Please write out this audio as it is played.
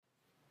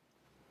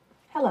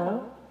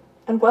Hello,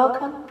 and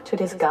welcome to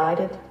this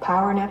guided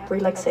power nap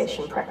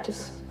relaxation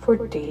practice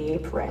for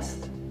deep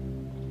rest.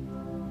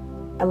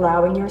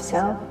 Allowing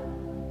yourself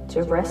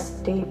to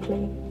rest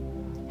deeply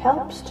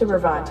helps to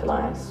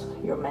revitalize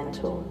your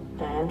mental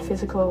and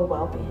physical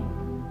well-being.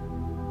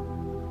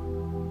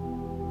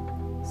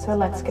 So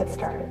let's get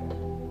started.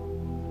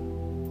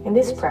 In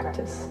this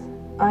practice,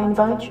 I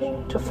invite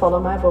you to follow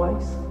my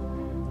voice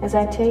as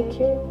I take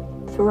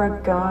you through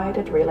a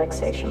guided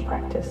relaxation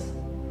practice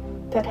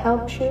that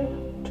helps you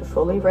to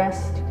fully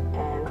rest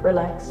and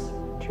relax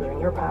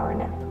during your power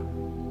nap.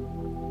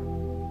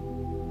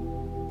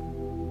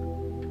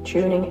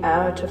 Tuning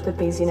out of the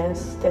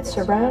busyness that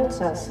surrounds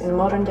us in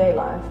modern day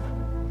life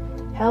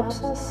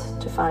helps us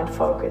to find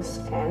focus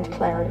and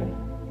clarity,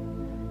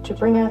 to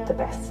bring out the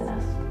best in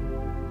us.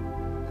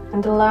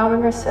 And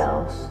allowing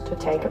ourselves to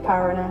take a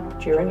power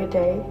nap during a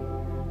day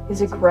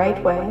is a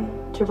great way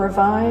to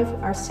revive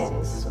our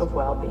sense of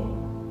well-being.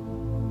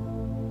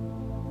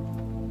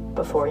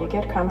 Before you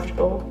get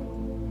comfortable,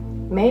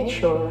 make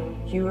sure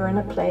you are in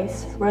a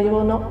place where you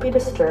will not be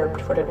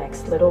disturbed for the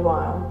next little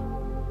while.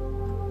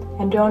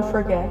 And don't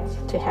forget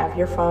to have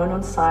your phone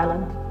on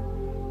silent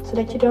so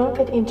that you don't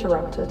get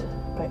interrupted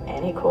by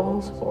any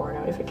calls or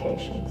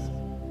notifications.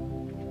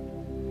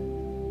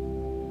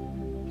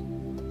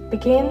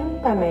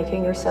 Begin by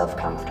making yourself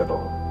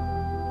comfortable.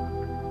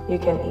 You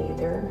can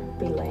either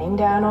be laying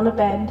down on a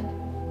bed,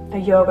 a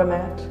yoga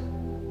mat,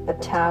 a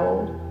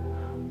towel,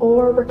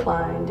 or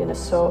reclined in a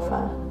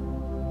sofa.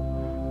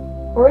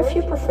 Or if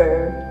you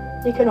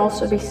prefer, you can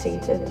also be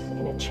seated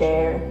in a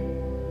chair,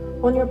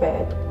 on your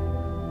bed,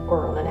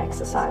 or on an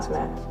exercise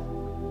mat.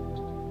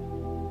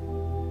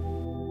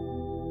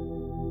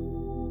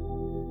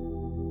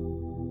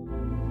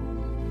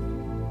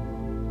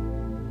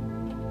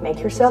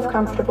 Make yourself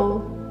comfortable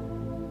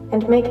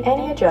and make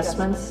any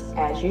adjustments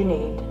as you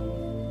need.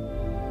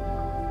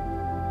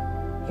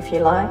 If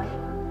you like,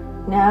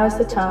 now is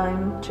the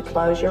time to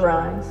close your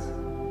eyes,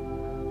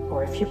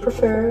 or if you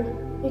prefer,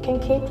 you can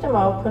keep them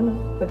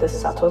open with a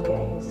subtle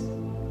gaze.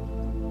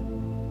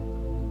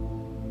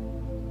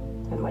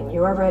 And when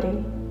you are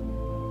ready,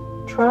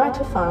 try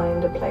to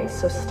find a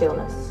place of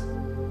stillness.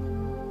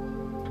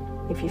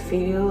 If you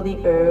feel the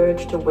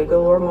urge to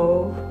wiggle or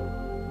move,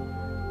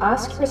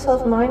 ask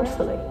yourself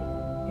mindfully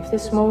if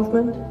this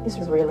movement is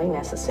really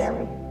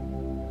necessary,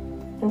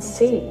 and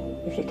see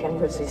if you can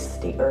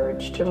resist the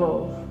urge to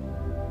move.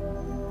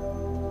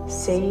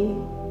 See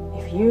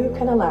if you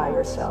can allow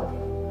yourself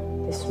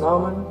this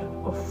moment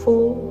of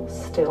full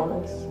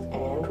stillness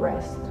and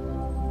rest.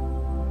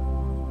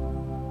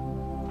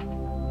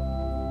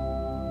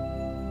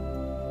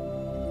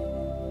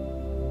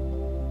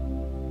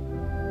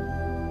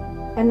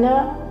 And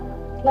now,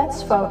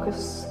 let's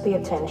focus the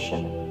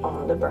attention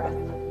on the breath.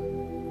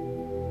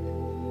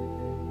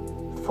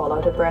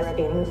 Follow the breath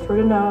in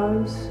through the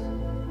nose,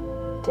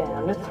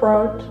 down the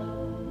throat,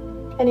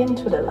 and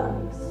into the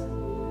lungs.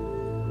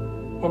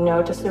 And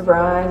notice the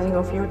rising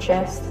of your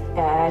chest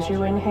as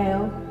you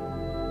inhale.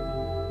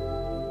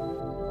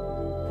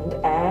 And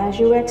as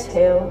you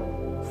exhale,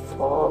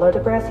 follow the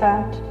breath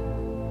out.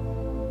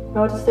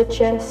 Notice the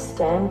chest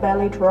and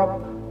belly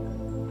drop,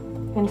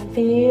 and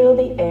feel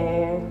the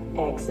air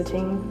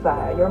exiting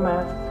via your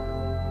mouth.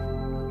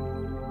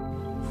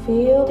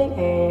 Feel the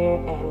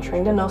air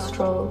entering the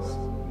nostrils,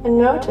 and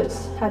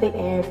notice how the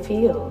air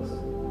feels.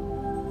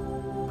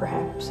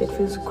 Perhaps it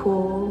feels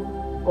cool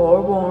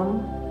or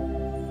warm.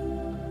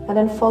 And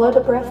then follow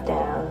the breath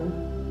down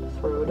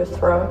through the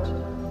throat,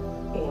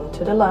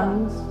 into the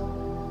lungs,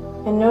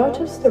 and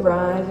notice the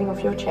rising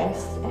of your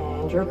chest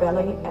and your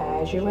belly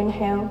as you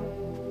inhale.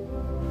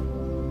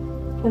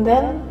 And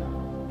then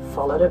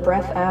follow the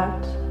breath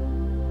out,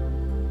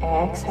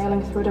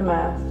 exhaling through the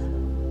mouth.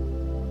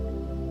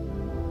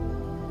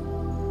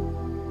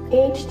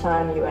 Each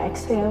time you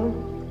exhale,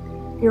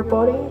 your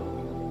body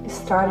is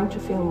starting to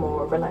feel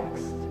more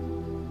relaxed.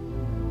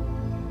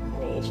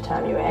 And each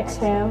time you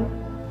exhale,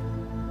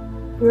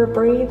 you're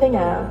breathing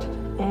out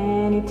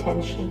any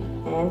tension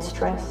and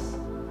stress,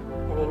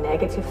 any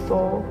negative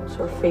thoughts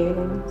or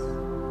feelings.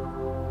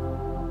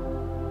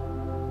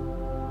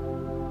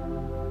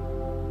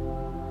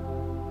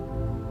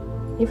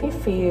 If you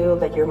feel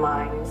that your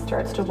mind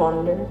starts to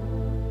wander,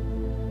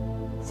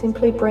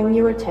 simply bring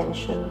your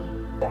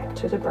attention back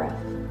to the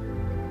breath.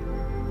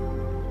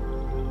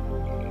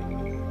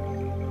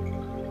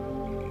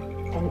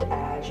 And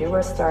as you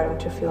are starting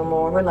to feel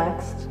more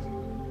relaxed,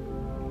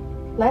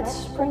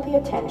 let's bring the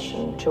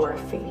attention to our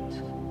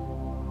feet.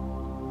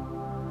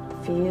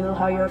 Feel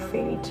how your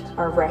feet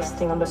are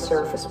resting on the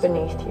surface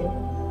beneath you.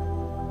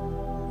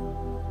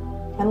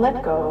 And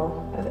let go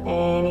of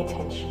any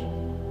tension.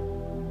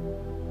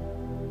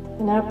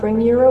 And now bring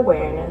your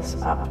awareness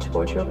up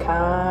towards your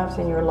calves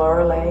and your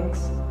lower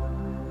legs,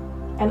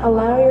 and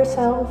allow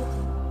yourself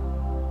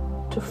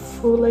to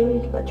fully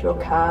let your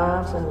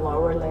calves and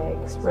lower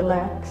legs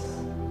relax,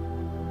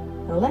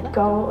 and let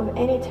go of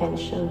any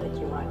tension that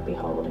you might be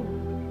holding.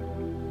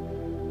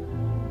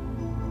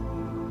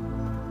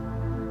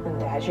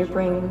 And as you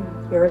bring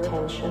your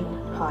attention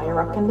higher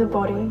up in the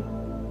body,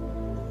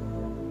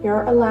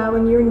 you're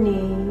allowing your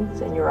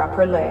knees and your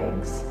upper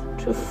legs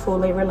to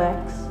fully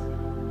relax.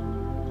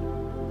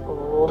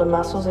 All the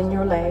muscles in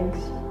your legs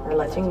are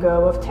letting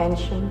go of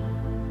tension.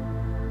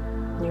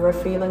 You are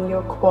feeling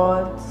your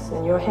quads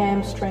and your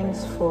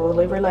hamstrings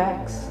fully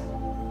relax.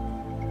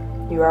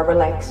 You are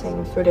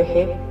relaxing through the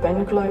hip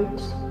and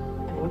glutes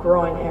and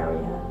groin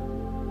area.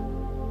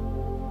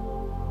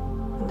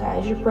 And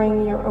as you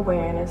bring your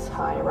awareness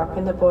higher up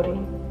in the body,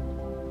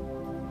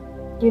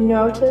 you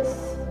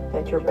notice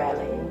that your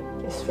belly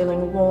is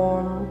feeling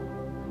warm,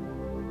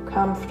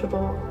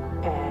 comfortable,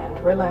 and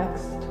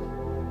relaxed.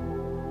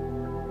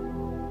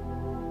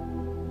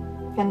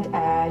 And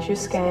as you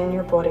scan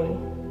your body,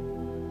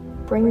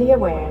 bring the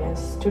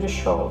awareness to the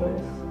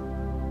shoulders.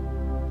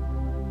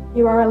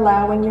 You are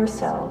allowing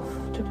yourself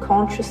to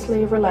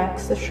consciously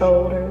relax the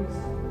shoulders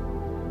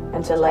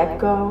and to let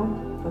go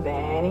of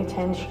any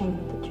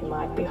tension that you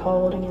might be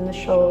holding in the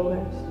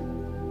shoulders.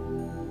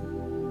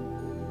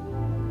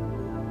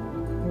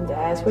 And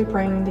as we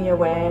bring the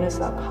awareness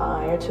up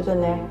higher to the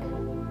neck,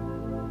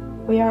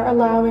 we are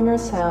allowing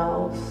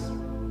ourselves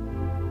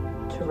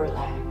to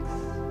relax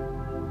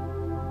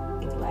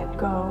and let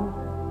go.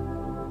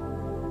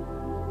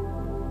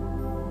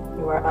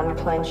 You are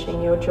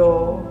unclenching your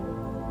jaw,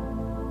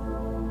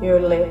 your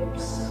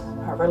lips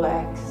are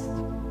relaxed,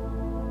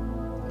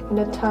 and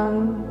the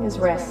tongue is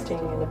resting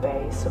in the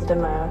base of the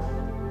mouth.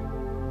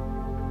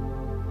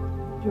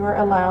 You are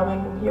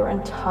allowing your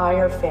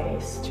entire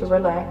face to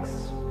relax,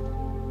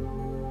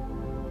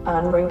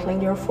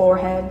 unwrinkling your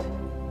forehead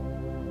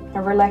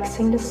and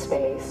relaxing the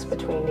space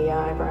between the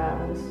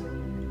eyebrows.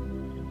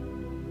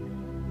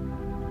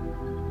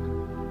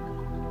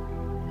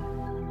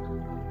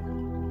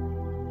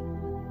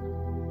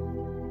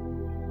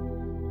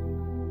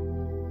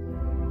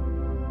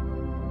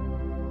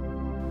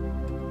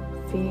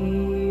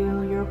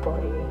 Feel your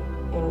body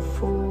in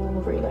full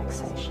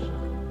relaxation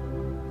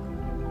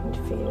and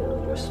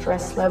feel your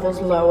stress levels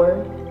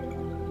lowered.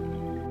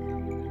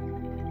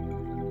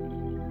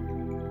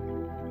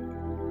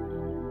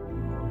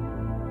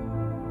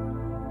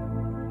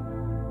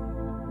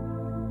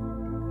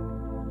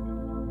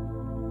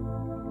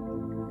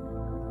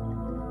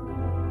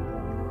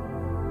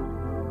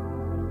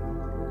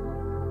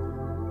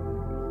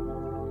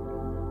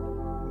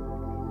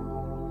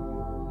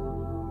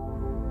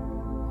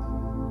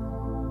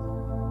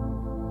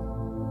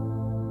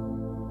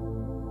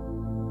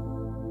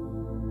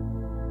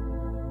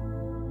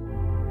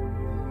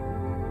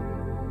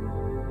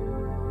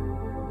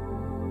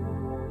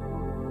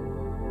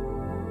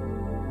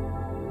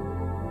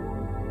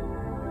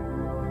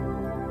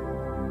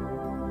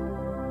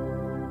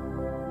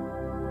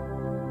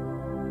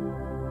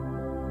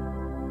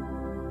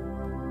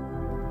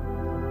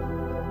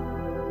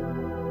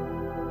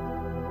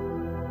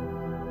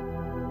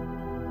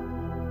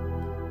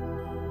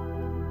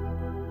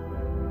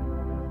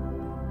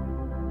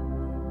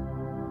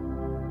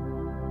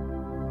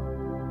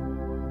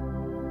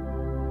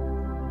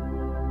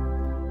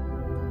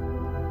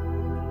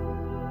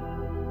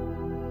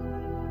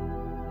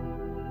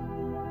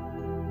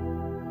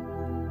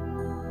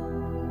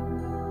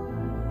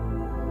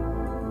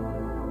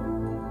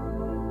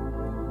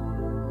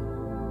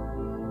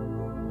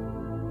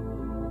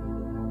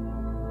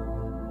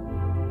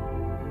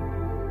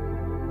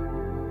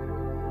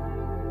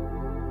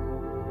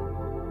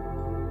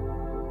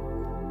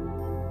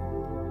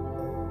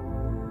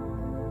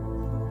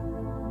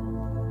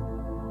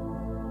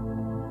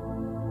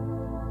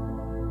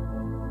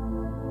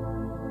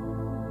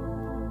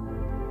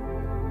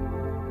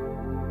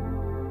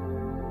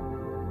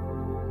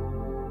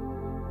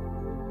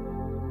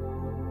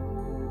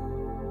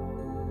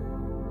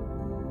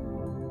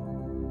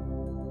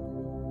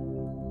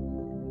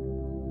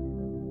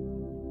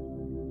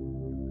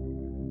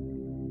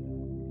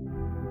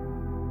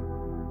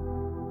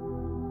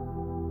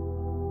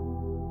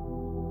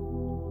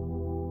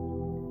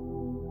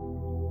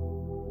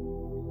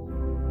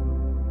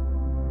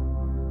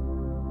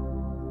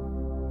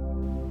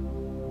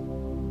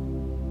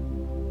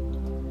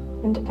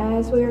 And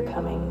as we are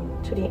coming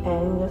to the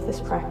end of this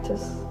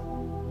practice,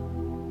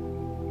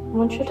 I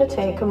want you to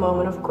take a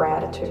moment of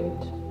gratitude.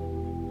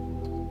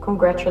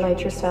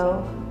 Congratulate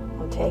yourself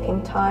on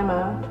taking time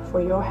out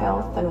for your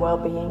health and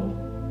well-being,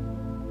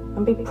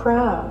 and be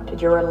proud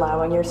that you're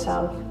allowing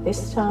yourself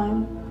this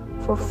time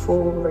for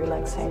full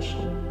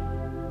relaxation.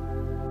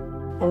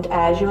 And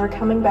as you are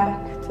coming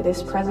back to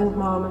this present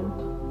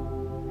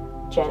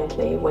moment,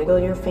 gently wiggle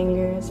your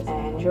fingers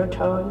and your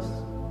toes.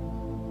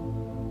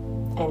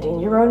 And in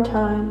your own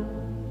time,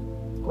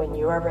 when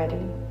you are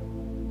ready,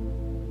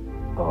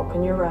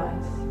 open your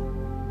eyes.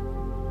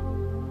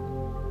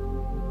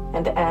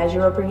 And as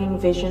you are bringing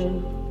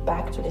vision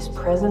back to this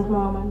present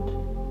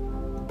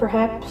moment,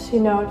 perhaps you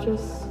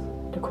notice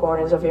the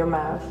corners of your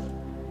mouth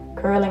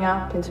curling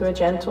up into a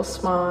gentle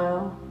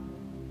smile,